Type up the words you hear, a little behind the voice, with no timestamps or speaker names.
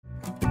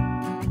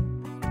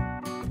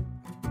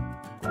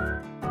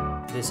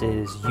This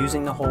is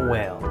Using the Whole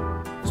Whale,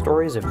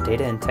 stories of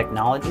data and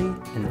technology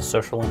in the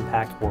social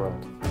impact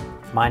world.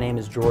 My name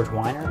is George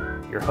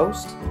Weiner, your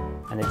host,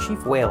 and the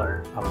chief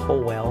whaler of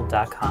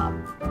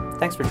WholeWhale.com.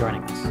 Thanks for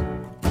joining us.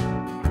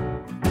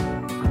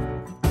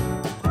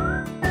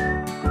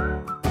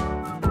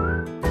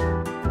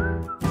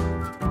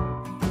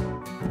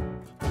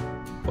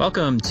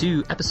 Welcome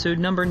to episode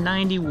number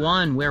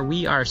 91, where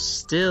we are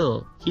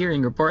still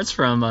hearing reports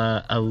from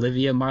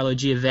Olivia Marlowe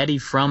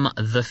Giovetti from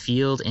The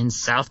Field in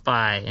South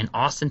by. In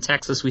Austin,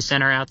 Texas, we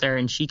sent her out there,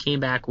 and she came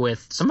back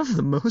with some of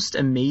the most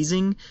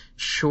amazing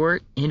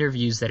short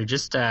interviews that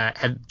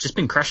have just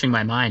been crushing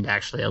my mind,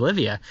 actually.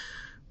 Olivia,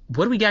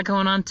 what do we got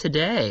going on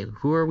today?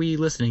 Who are we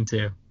listening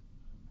to?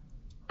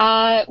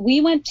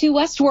 We went to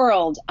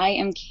Westworld. I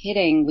am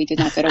kidding. We did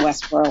not go to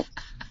Westworld.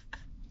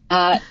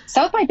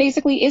 South by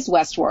basically is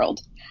Westworld.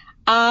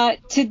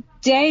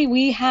 Today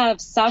we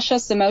have Sasha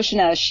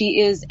Samoshina. She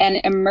is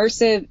an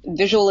immersive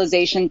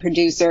visualization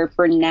producer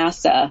for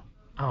NASA.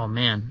 Oh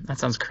man, that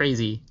sounds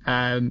crazy.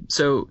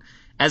 So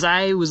as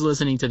I was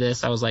listening to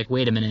this, I was like,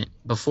 wait a minute.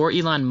 Before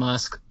Elon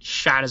Musk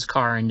shot his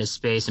car into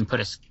space and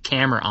put a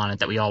camera on it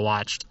that we all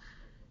watched,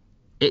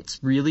 it's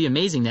really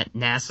amazing that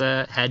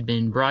NASA had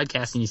been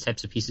broadcasting these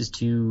types of pieces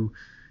to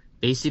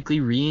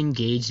basically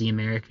re-engage the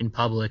American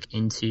public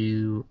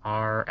into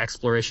our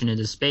exploration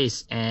into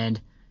space. And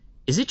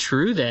is it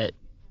true that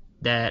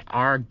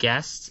our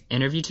guest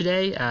interview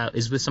today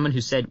is with someone who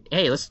said,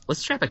 hey, let's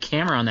strap a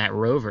camera on that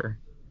rover?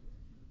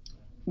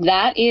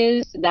 That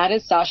is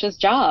Sasha's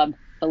job,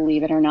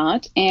 believe it or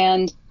not.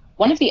 And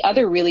one of the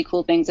other really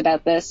cool things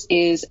about this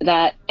is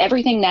that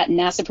everything that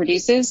NASA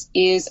produces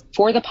is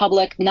for the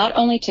public, not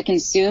only to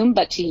consume,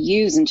 but to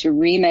use and to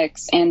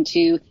remix and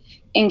to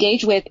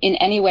engage with in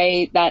any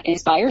way that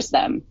inspires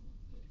them.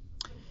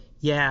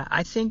 Yeah,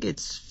 I think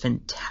it's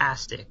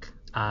fantastic.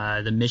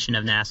 The mission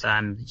of NASA,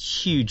 I'm a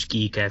huge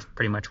geek. I've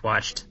pretty much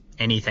watched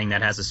anything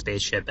that has a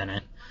spaceship in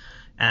it.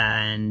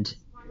 And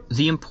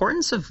the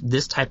importance of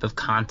this type of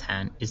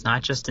content is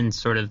not just in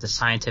sort of the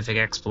scientific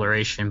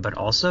exploration, but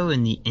also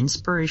in the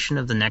inspiration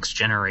of the next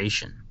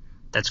generation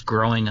that's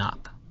growing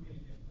up.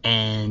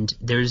 And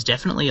there's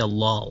definitely a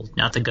lull,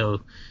 not to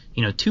go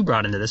too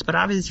broad into this, but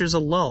obviously there's a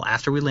lull.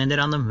 After we landed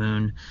on the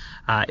moon,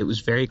 it was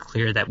very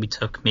clear that we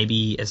took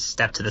maybe a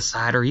step to the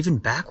side or even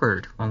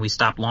backward when we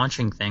stopped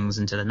launching things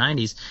into the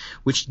 90s,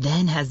 which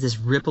then has this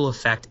ripple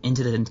effect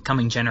into the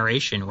coming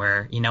generation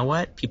where,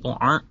 people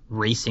aren't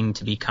racing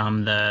to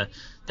become the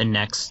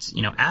next,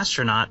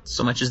 astronaut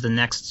so much as the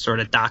next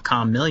sort of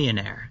 .com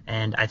millionaire.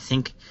 And I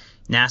think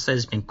NASA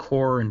has been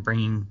core in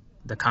bringing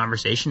the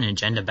conversation and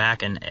agenda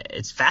back, and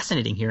it's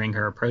fascinating hearing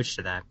her approach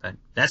to that. But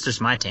that's just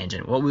my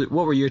tangent. What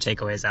were your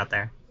takeaways out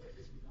there?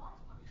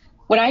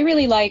 What I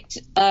really liked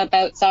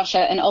about Sasha,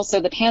 and also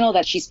the panel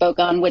that she spoke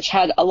on, which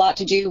had a lot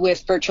to do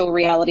with virtual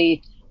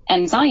reality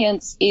and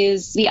science,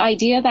 is the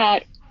idea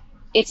that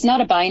it's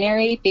not a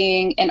binary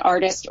being an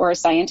artist or a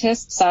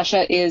scientist.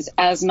 Sasha is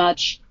as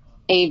much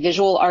a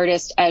visual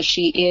artist as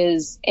she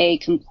is a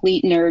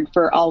complete nerd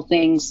for all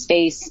things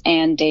space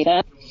and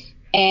data.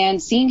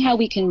 And seeing how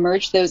we can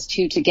merge those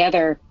two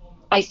together,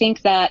 I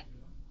think that,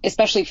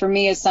 especially for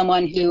me as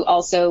someone who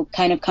also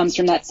kind of comes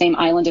from that same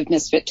island of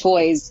misfit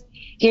toys,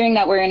 hearing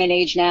that we're in an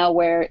age now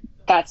where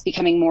that's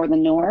becoming more the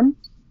norm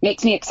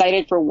makes me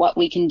excited for what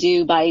we can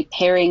do by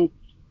pairing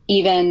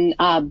even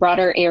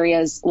broader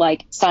areas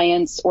like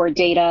science or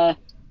data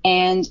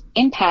and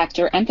impact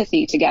or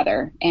empathy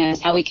together,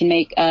 and how we can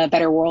make a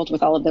better world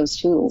with all of those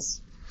tools.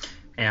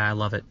 Yeah, I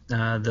love it.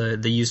 The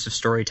use of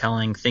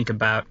storytelling. Think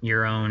about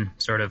your own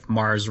sort of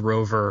Mars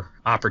rover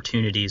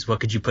opportunities.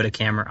 What could you put a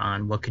camera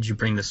on? What could you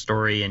bring the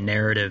story and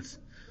narrative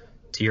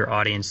to your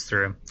audience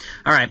through?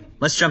 All right,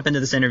 let's jump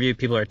into this interview.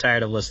 People are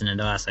tired of listening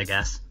to us, I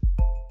guess.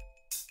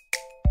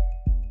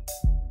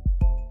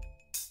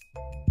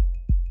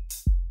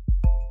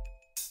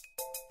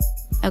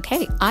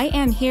 Okay, I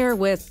am here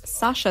with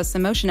Sasha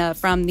Samoshina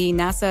from the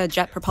NASA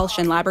Jet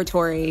Propulsion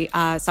Laboratory.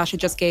 Sasha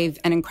just gave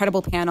an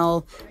incredible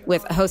panel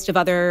with a host of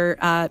other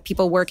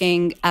people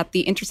working at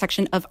the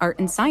intersection of art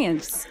and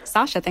science.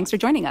 Sasha, thanks for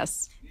joining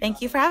us.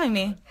 Thank you for having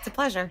me. It's a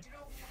pleasure.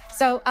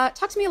 So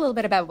talk to me a little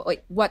bit about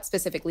what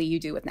specifically you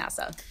do with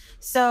NASA.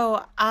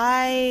 So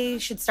I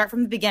should start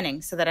from the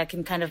beginning so that I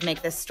can kind of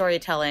make this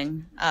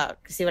storytelling,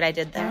 see what I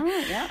did there.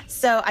 Oh, yeah.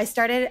 So I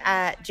started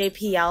at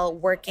JPL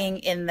working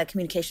in the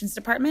communications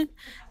department,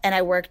 and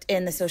I worked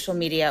in the social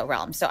media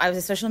realm. So I was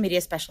a social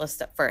media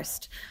specialist at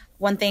first.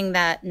 One thing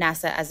that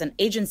NASA as an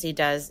agency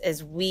does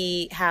is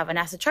we have a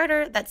NASA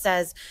charter that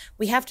says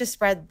we have to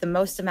spread the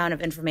most amount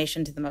of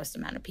information to the most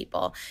amount of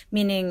people,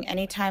 meaning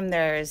anytime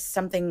there's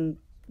something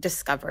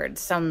discovered,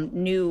 some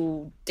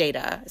new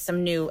data,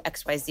 some new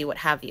XYZ, what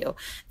have you,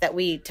 that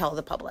we tell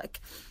the public.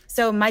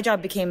 So my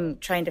job became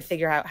trying to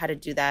figure out how to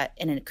do that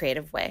in a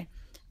creative way.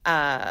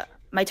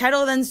 My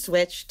title then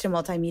switched to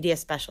multimedia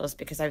specialist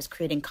because I was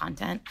creating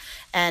content.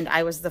 And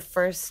I was the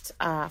first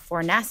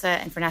for NASA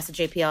and for NASA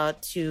JPL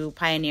to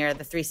pioneer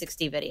the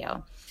 360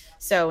 video.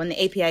 So when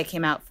the API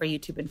came out for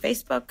YouTube and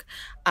Facebook,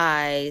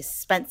 I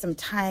spent some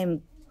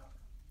time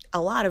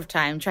a lot of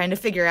time trying to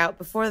figure out,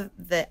 before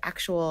the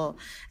actual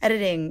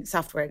editing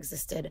software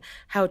existed,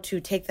 how to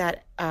take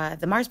that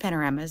the Mars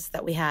panoramas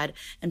that we had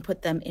and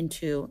put them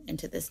into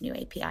this new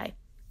API.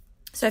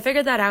 So I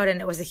figured that out, and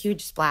it was a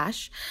huge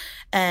splash.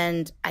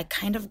 And I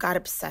kind of got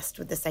obsessed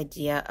with this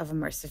idea of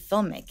immersive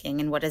filmmaking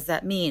and what does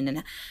that mean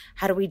and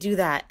how do we do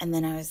that? And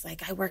then I was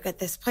like, I work at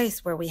this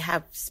place where we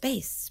have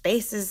space.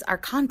 Space is our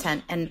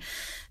content. And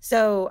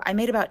so I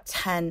made about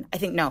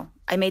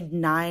I made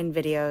 9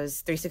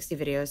 videos, 360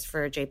 videos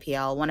for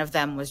JPL. One of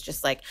them was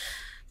just like,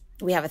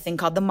 we have a thing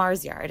called the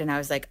Mars Yard. And I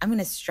was like, I'm going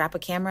to strap a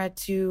camera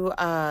to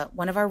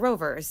one of our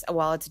rovers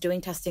while it's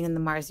doing testing in the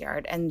Mars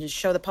Yard and just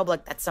show the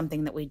public that's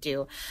something that we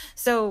do.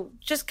 So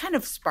just kind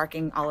of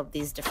sparking all of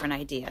these different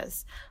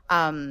ideas.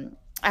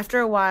 After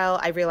a while,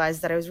 I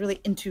realized that I was really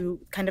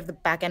into kind of the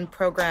back-end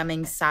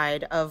programming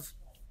side of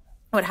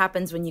what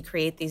happens when you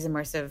create these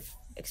immersive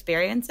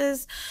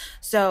experiences.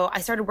 So I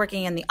started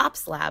working in the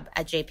Ops Lab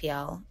at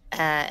JPL.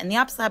 And the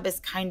Ops Lab is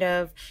kind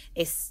of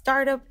a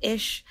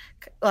startup-ish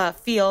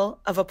feel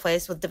of a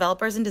place with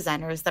developers and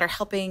designers that are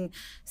helping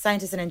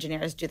scientists and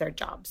engineers do their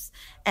jobs.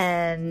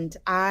 And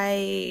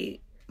my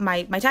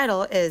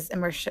title is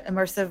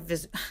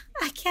immersive.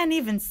 I can't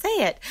even say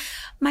it.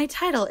 My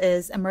title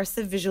is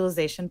immersive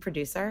visualization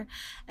producer,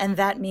 and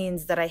that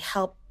means that I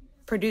help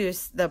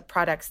produce the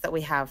products that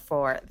we have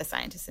for the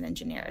scientists and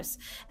engineers.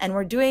 And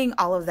we're doing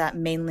all of that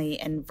mainly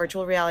in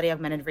virtual reality,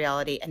 augmented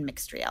reality, and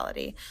mixed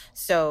reality.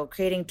 So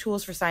creating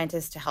tools for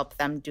scientists to help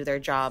them do their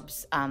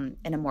jobs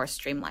in a more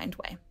streamlined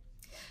way.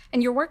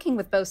 And you're working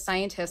with both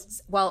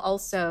scientists while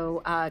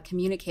also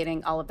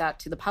communicating all of that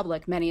to the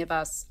public. Many of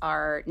us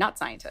are not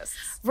scientists.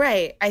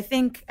 Right. I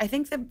think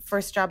the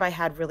first job I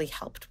had really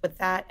helped with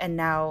that. And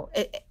now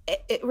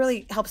it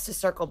really helps to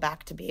circle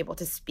back to be able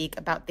to speak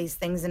about these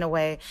things in a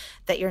way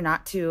that you're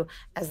not too,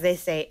 as they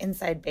say,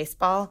 inside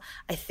baseball.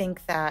 I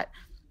think that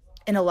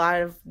in a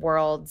lot of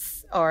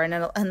worlds, or in a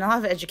lot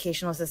of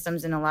educational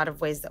systems, in a lot of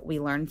ways that we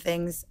learn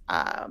things,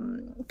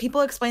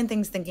 people explain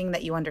things thinking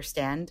that you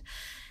understand.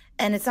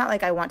 And it's not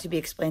like I want to be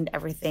explained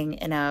everything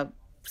in a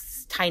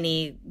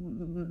tiny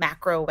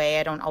macro way.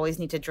 I don't always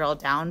need to drill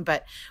down.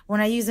 But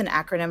when I use an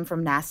acronym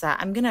from NASA,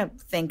 I'm going to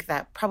think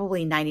that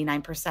probably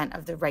 99%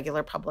 of the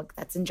regular public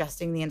that's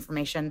ingesting the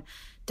information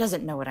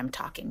doesn't know what I'm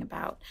talking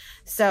about.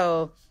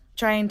 So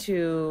trying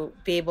to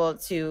be able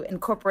to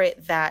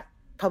incorporate that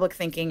public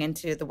thinking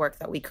into the work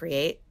that we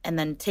create, and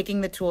then taking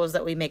the tools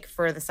that we make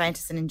for the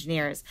scientists and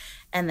engineers,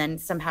 and then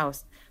somehow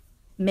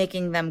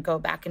making them go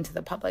back into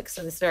the public.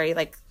 So this very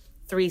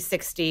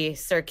 360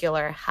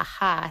 circular,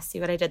 see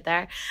what I did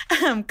there,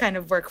 kind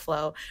of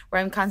workflow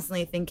where I'm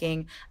constantly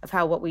thinking of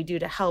how what we do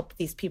to help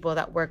these people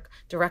that work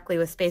directly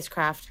with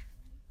spacecraft,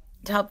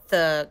 to help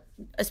the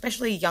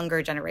especially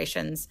younger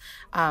generations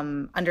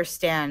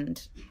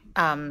understand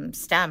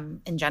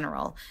STEM in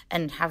general,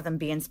 and have them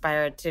be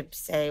inspired to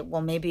say,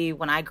 well, maybe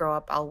when I grow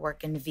up, I'll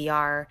work in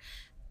VR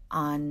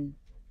on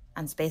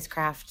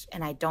spacecraft,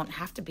 and I don't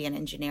have to be an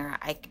engineer.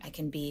 I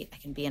can be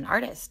an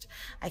artist.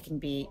 I can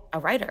be a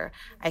writer.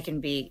 I can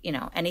be,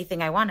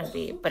 anything I want to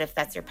be. But if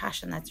that's your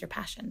passion, that's your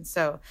passion.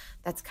 So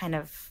that's kind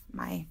of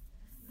my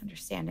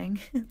understanding.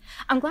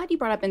 I'm glad you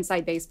brought up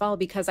inside baseball,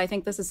 because I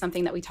think this is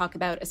something that we talk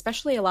about,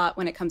 especially a lot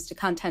when it comes to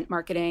content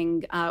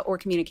marketing or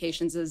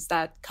communications, is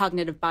that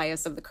cognitive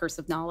bias of the curse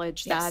of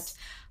knowledge. Yes. That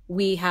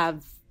we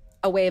have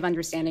a way of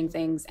understanding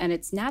things, and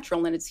it's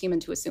natural and it's human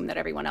to assume that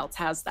everyone else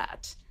has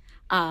that.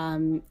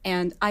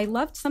 And I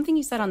loved something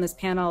you said on this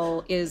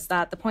panel, is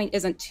that the point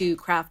isn't to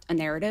craft a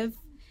narrative.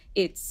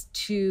 It's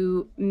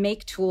to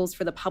make tools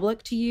for the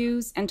public to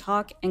use and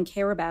talk and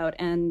care about,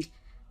 and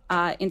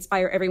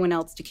inspire everyone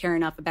else to care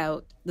enough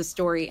about the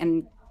story.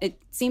 And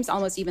it seems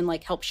almost even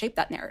like help shape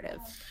that narrative.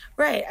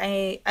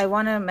 Right. I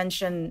want to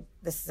mention,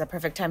 this is a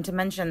perfect time to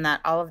mention, that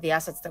all of the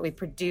assets that we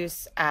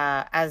produce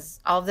as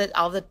all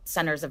the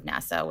centers of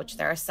NASA, which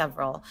there are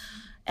several,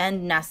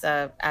 and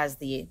NASA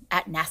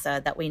at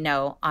NASA that we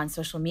know on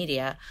social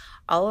media,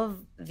 all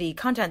of the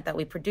content that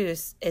we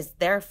produce is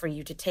there for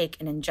you to take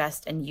and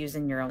ingest and use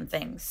in your own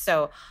things.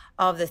 So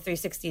all of the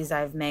 360s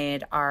I've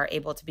made are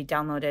able to be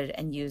downloaded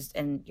and used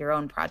in your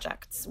own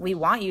projects. We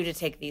want you to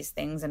take these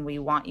things and we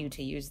want you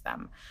to use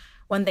them.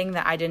 One thing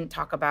that I didn't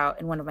talk about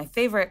in one of my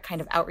favorite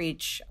kind of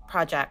outreach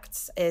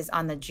projects is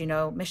on the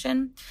Juno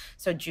mission.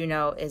 So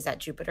Juno is at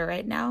Jupiter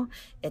right now.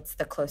 It's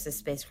the closest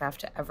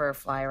spacecraft to ever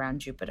fly around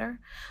Jupiter.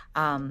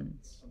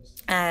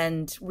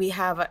 And we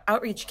have an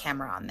outreach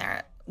camera on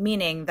there,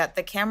 meaning that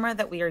the camera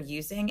that we are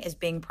using is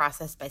being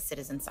processed by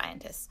citizen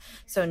scientists.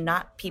 So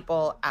not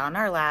people out in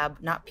our lab,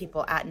 not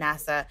people at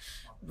NASA,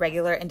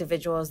 regular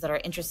individuals that are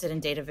interested in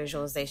data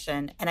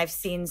visualization. And I've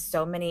seen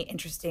so many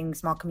interesting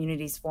small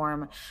communities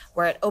form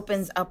where it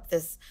opens up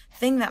this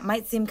thing that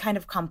might seem kind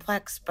of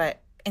complex,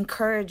 but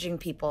encouraging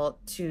people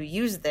to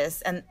use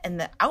this. And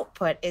the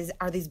output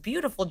are these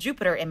beautiful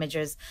Jupiter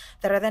images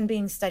that are then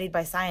being studied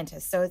by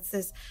scientists. So it's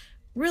this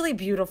really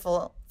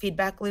beautiful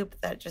feedback loop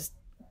that just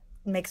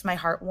makes my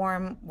heart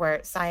warm,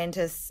 where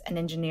scientists and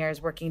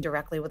engineers working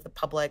directly with the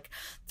public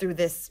through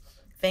this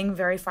thing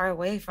very far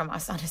away from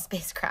us on a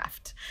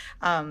spacecraft.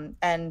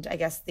 And I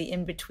guess the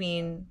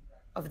in-between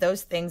of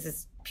those things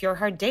is pure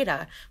hard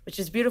data, which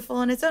is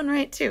beautiful in its own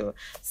right too.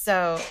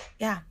 So,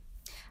 yeah.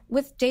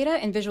 With data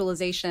and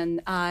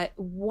visualization,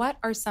 what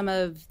are some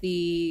of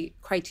the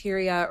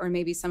criteria or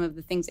maybe some of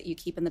the things that you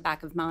keep in the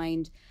back of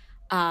mind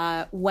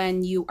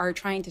when you are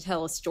trying to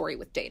tell a story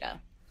with data?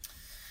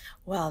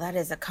 Well, that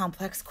is a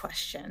complex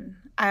question.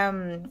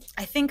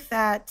 I think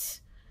that,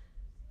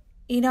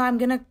 I'm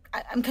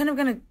kind of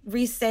gonna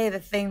re-say the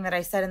thing that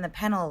I said in the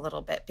panel a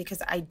little bit,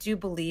 because I do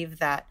believe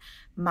that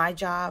my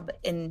job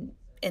in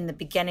the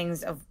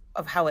beginnings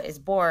of how it is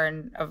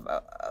born, of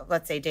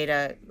let's say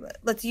data,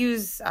 let's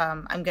use,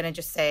 I'm going to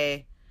just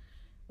say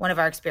one of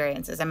our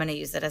experiences. I'm going to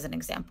use it as an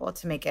example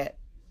to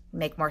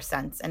make more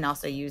sense, and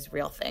also use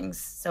real things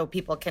so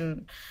people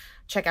can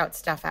check out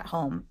stuff at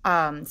home.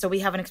 So we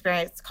have an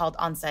experience called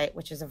OnSite,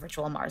 which is a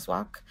virtual Mars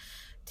walk,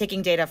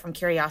 taking data from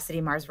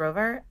Curiosity Mars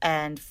rover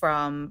and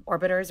from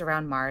orbiters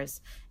around Mars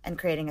and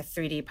creating a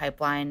 3D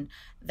pipeline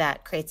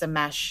that creates a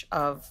mesh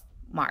of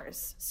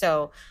Mars.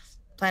 So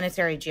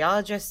planetary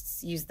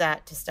geologists use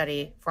that to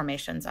study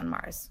formations on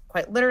Mars,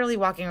 quite literally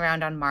walking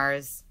around on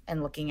Mars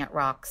and looking at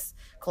rocks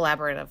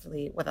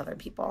collaboratively with other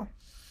people.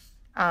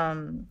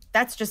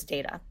 That's just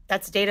data.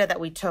 That's data that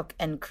we took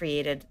and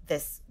created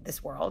this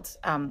world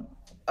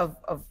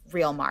of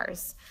real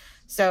Mars.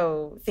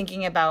 So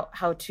thinking about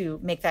how to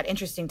make that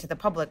interesting to the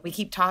public, we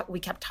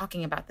kept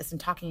talking about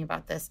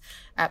this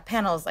at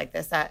panels like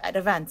this, at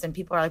events, and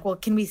people are like, well,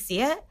 can we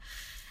see it?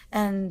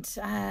 And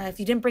if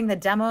you didn't bring the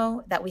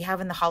demo that we have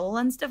in the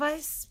HoloLens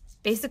device,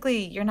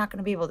 basically you're not going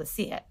to be able to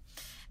see it.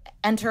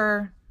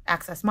 Enter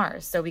Access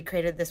Mars. So we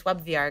created this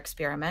WebVR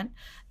experiment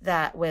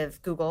that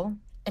with Google,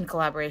 in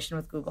collaboration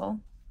with Google,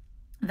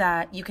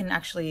 that you can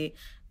actually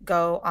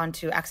go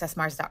onto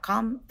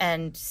accessmars.com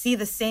and see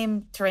the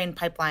same terrain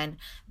pipeline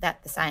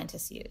that the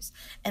scientists use.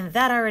 And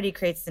that already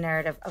creates the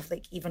narrative of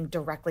like even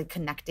directly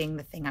connecting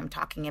the thing I'm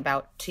talking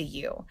about to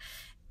you.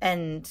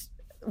 And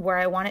where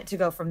I want it to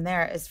go from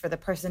there is for the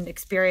person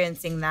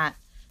experiencing that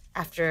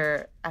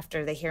after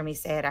they hear me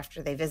say it,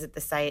 after they visit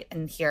the site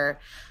and hear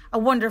a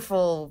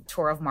wonderful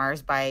tour of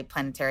Mars by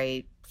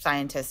planetary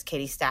scientist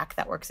Katie Stack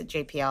that works at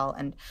JPL,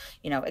 and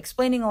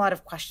explaining a lot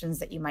of questions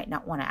that you might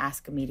not want to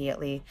ask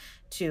immediately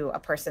to a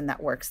person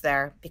that works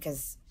there,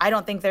 because I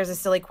don't think there's a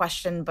silly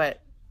question,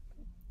 but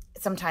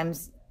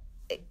sometimes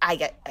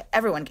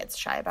everyone gets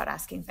shy about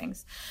asking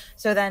things.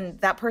 So then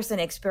that person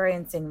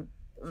experiencing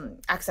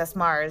Access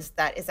Mars,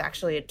 that is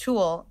actually a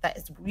tool that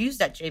is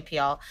used at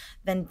JPL,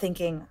 then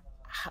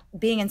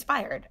being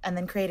inspired and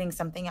then creating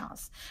something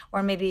else,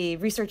 or maybe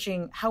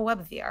researching how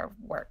WebVR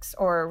works,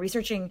 or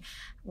researching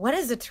what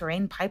is a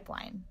terrain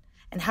pipeline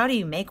and how do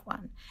you make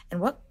one and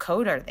what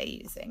code are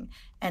they using,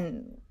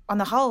 and on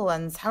the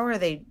HoloLens, how are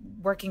they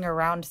working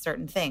around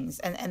certain things,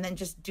 and then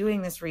just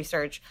doing this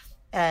research.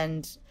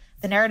 And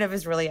the narrative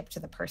is really up to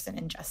the person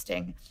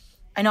ingesting.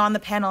 I know on the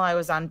panel I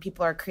was on,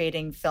 people are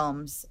creating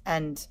films,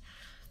 and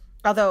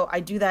although I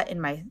do that in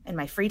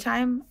my free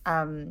time,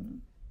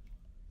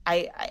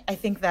 I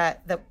think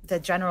that the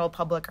general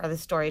public are the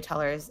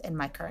storytellers in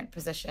my current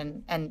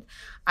position, and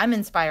I'm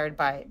inspired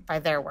by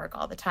their work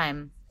all the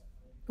time.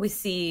 We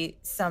see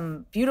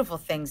some beautiful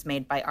things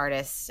made by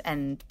artists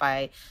and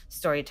by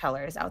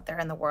storytellers out there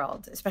in the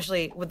world,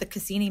 especially with the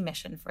Cassini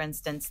mission, for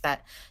instance,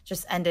 that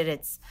just ended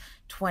its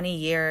 20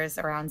 years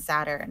around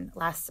Saturn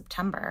last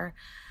September.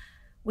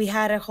 We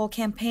had a whole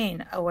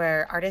campaign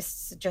where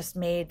artists just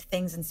made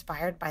things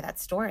inspired by that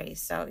story.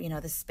 So,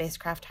 the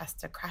spacecraft has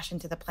to crash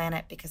into the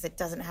planet because it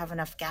doesn't have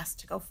enough gas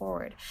to go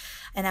forward.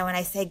 And now when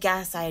I say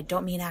gas, I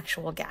don't mean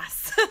actual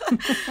gas.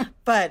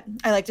 But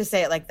I like to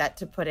say it like that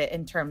to put it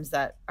in terms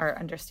that are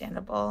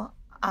understandable.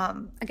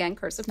 Again,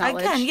 curse of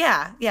knowledge.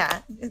 Again,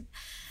 yeah.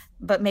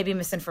 But maybe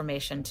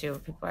misinformation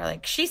too. People are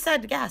like, she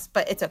said gas,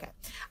 but it's okay.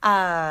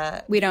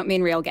 We don't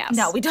mean real gas.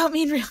 No, we don't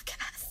mean real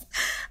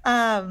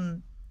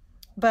gas.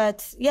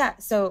 But yeah,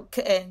 so,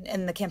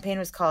 and the campaign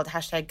was called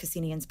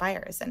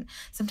 #CassiniInspires. And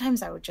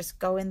sometimes I would just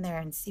go in there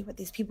and see what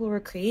these people were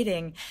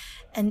creating.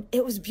 And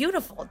it was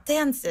beautiful.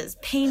 Dances,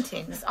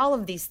 paintings, all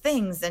of these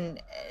things.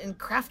 And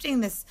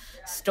crafting this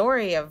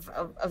story of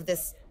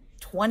this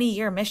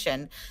 20-year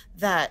mission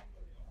that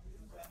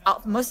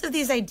most of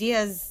these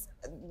ideas,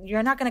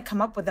 you're not going to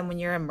come up with them when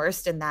you're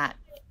immersed in that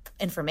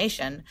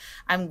information.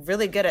 I'm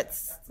really good at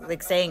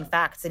saying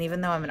facts. And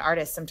even though I'm an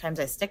artist, sometimes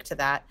I stick to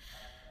that.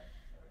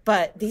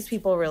 But these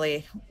people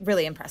really,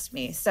 really impressed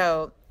me.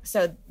 So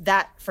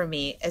that for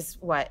me is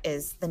what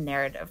is the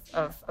narrative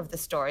of the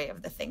story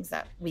of the things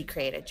that we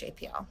create at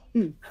JPL.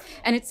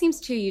 And it seems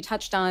too, you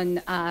touched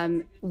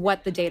on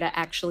what the data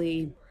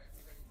actually,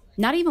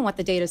 not even what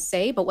the data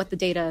say, but what the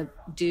data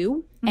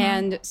do. Mm-hmm.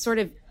 And sort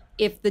of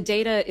if the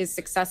data is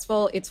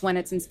successful, it's when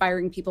it's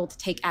inspiring people to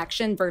take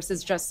action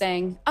versus just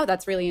saying, oh,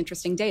 that's really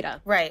interesting data.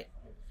 Right.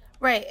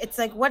 Right. It's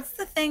like, what's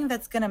the thing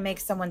that's going to make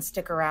someone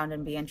stick around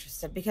and be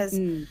interested? Because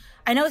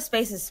I know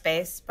space is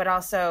space, but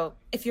also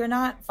if you're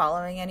not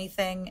following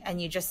anything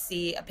and you just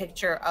see a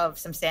picture of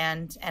some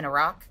sand and a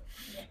rock,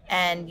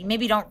 and you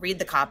maybe don't read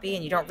the copy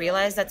and you don't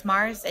realize that's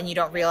Mars, and you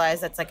don't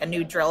realize that's like a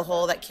new drill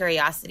hole that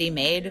Curiosity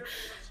made,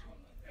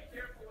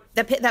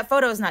 that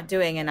photo is not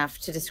doing enough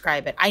to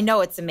describe it. I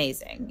know it's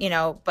amazing,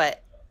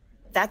 but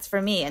that's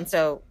for me. And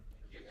so,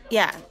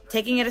 yeah,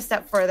 taking it a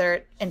step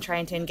further and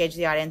trying to engage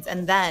the audience,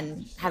 and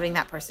then having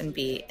that person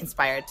be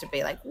inspired to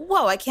be like,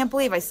 whoa, I can't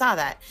believe I saw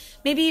that.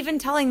 Maybe even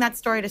telling that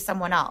story to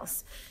someone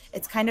else.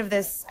 It's kind of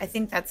this, I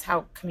think that's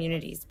how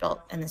community is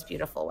built in this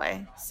beautiful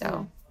way.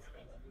 So.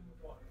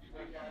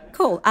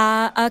 Cool.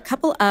 A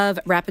couple of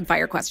rapid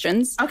fire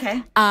questions.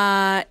 Okay.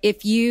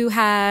 If you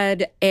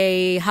had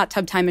a hot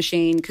tub time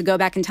machine, could go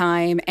back in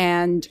time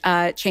and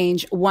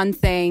change one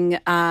thing,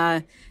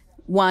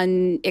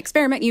 one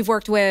experiment you've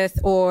worked with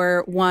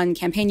or one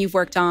campaign you've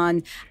worked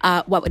on,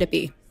 what would it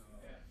be?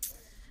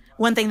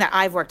 One thing that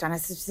I've worked on, I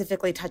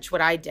specifically touched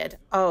what I did.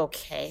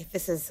 Okay,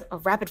 this is a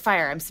rapid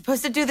fire. I'm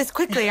supposed to do this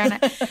quickly,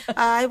 aren't I?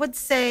 I would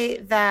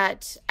say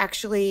that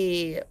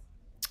actually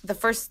the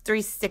first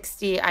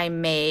 360 I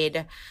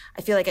made,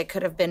 I feel like it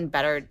could have been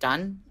better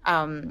done.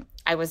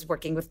 I was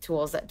working with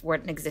tools that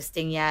weren't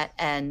existing yet.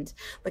 And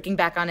looking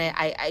back on it,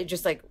 I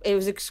just like, it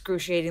was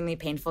excruciatingly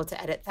painful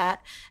to edit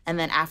that. And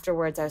then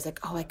afterwards, I was like,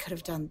 oh, I could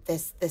have done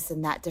this,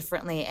 and that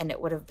differently. And it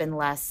would have been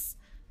less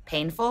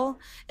painful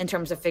in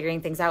terms of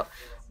figuring things out.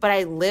 But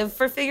I live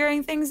for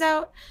figuring things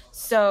out.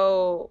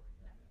 So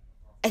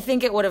I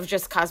think it would have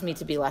just caused me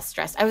to be less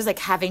stressed. I was like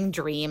having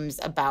dreams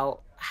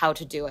about how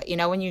to do it.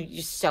 When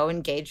you're so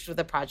engaged with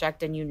the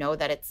project and you know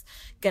that it's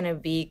going to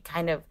be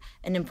kind of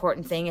an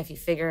important thing if you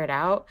figure it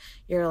out,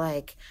 you're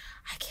like,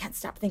 I can't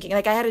stop thinking.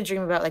 Like I had a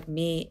dream about like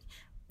me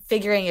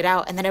figuring it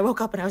out, and then I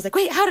woke up and I was like,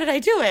 wait, how did I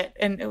do it?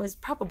 And it was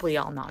probably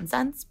all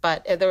nonsense,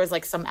 but there was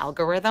like some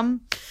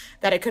algorithm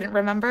that I couldn't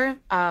remember.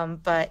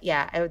 But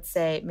yeah, I would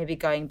say maybe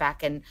going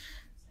back and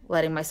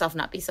letting myself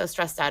not be so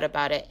stressed out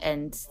about it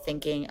and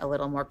thinking a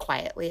little more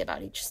quietly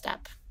about each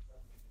step.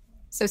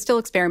 So still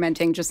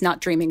experimenting, just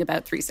not dreaming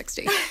about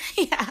 360.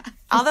 Yeah.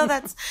 Although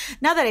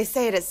now that I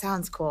say it, it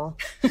sounds cool.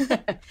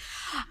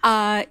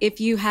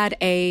 If you had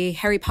a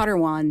Harry Potter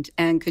wand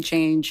and could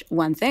change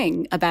one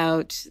thing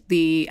about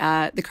the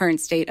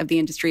current state of the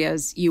industry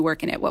as you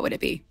work in it, what would it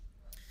be?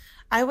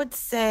 I would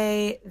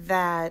say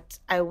that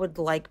I would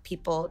like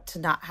people to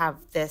not have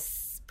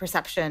this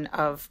perception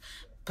of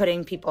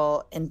putting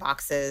people in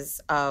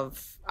boxes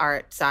of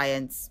art,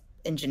 science,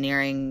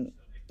 engineering,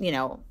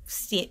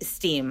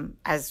 STEAM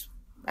as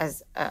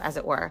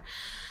it were.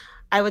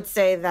 I would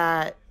say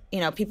that,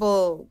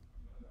 people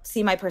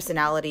see my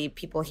personality,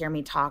 people hear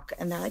me talk,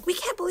 and they're like, we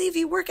can't believe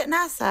you work at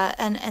NASA.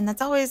 And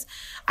that's always,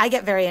 I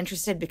get very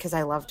interested because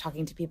I love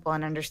talking to people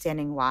and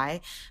understanding why.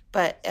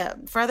 But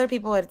for other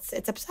people, it's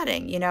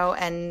upsetting,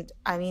 and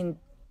I mean,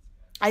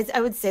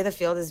 I would say the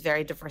field is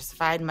very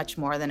diversified, much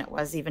more than it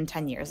was even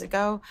 10 years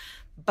ago.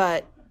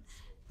 But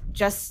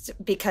just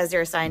because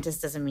you're a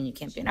scientist doesn't mean you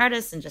can't be an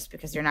artist, and just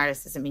because you're an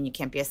artist doesn't mean you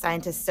can't be a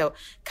scientist. So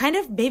kind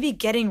of maybe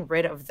getting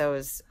rid of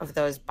those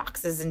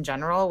boxes in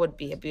general would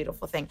be a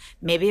beautiful thing.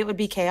 Maybe it would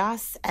be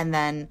chaos, and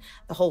then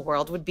the whole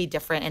world would be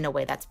different in a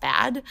way that's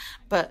bad.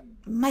 But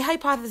my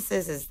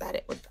hypothesis is that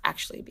it would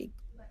actually be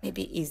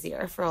maybe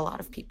easier for a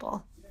lot of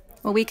people.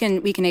 Well, we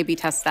can A/B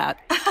test that.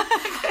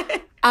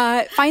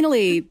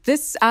 Finally,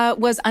 this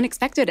was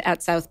unexpected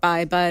at South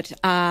by, but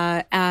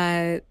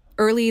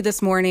early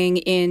this morning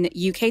in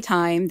UK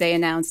time, they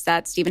announced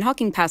that Stephen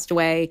Hawking passed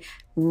away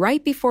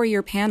right before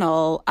your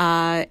panel.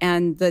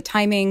 And the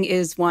timing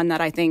is one that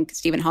I think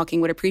Stephen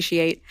Hawking would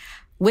appreciate.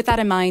 With that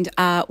in mind,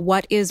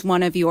 what is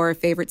one of your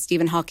favorite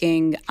Stephen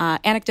Hawking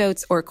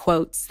anecdotes or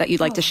quotes that you'd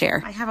like to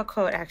share? I have a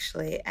quote,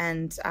 actually,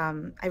 and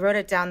I wrote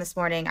it down this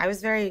morning. I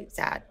was very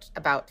sad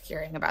about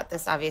hearing about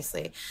this,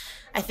 obviously.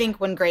 I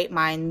think when great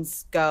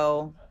minds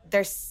go,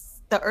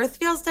 the earth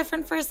feels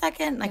different for a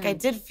second. Like I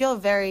did feel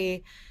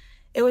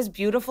it was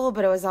beautiful,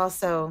 but it was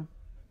also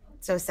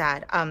so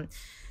sad.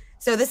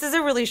 So this is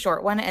a really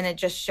short one, and it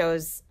just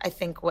shows, I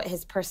think, what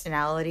his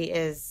personality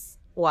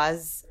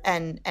was,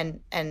 and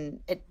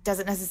it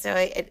doesn't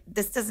necessarily,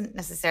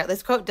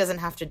 this quote doesn't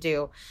have to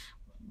do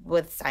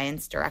with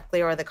science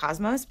directly or the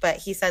cosmos, but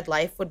he said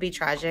life would be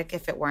tragic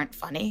if it weren't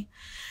funny.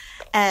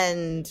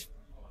 And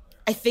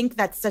I think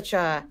that's such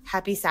a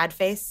happy, sad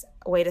face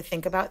way to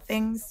think about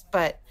things.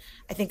 But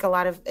I think a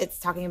lot of it's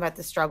talking about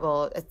the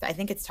struggle. I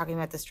think it's talking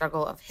about the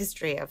struggle of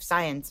history, of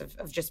science,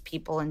 of just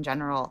people in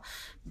general.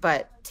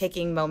 But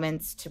taking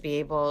moments to be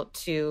able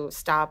to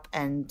stop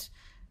and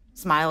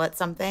smile at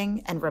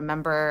something and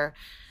remember.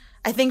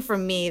 I think for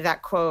me,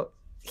 that quote,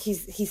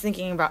 he's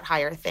thinking about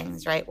higher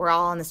things, right? We're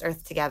all on this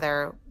earth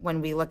together.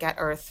 When we look at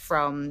Earth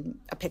from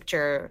a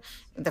picture,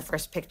 the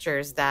first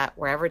pictures that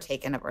were ever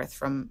taken of Earth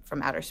from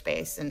outer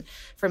space. And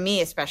for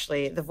me,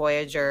 especially the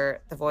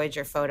Voyager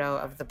photo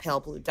of the pale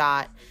blue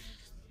dot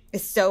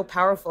is so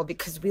powerful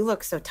because we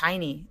look so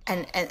tiny,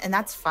 and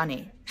that's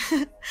funny.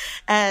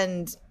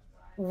 And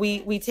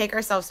we take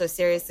ourselves so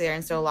seriously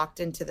and so locked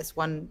into this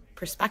one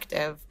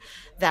perspective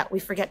that we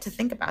forget to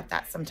think about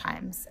that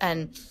sometimes.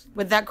 And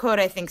with that quote,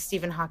 I think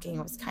Stephen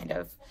Hawking was kind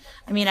of,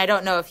 I mean, I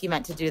don't know if he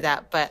meant to do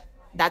that, but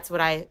that's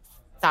what I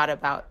thought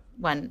about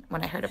when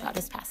I heard about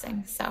his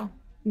passing. So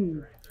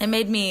it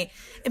made me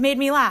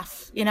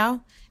laugh, you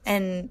know,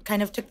 and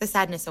kind of took the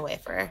sadness away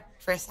for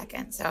a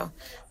second. So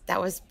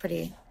that was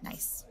pretty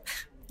nice.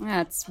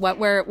 That's what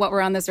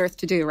we're on this earth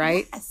to do,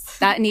 right? Yes.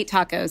 That and eat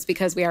tacos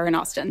because we are in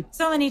Austin.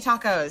 So many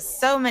tacos.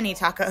 So many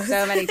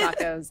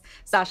tacos.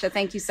 Sasha,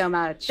 thank you so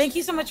much. Thank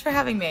you so much for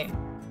having me.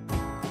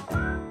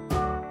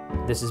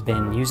 This has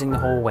been Using the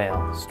Whole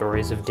Whale,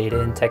 stories of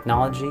data and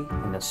technology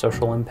in the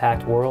social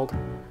impact world.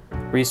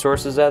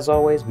 Resources, as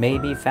always, may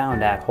be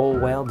found at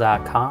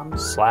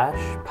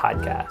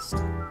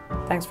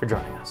wholewhale.com/podcast. Thanks for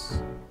joining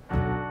us.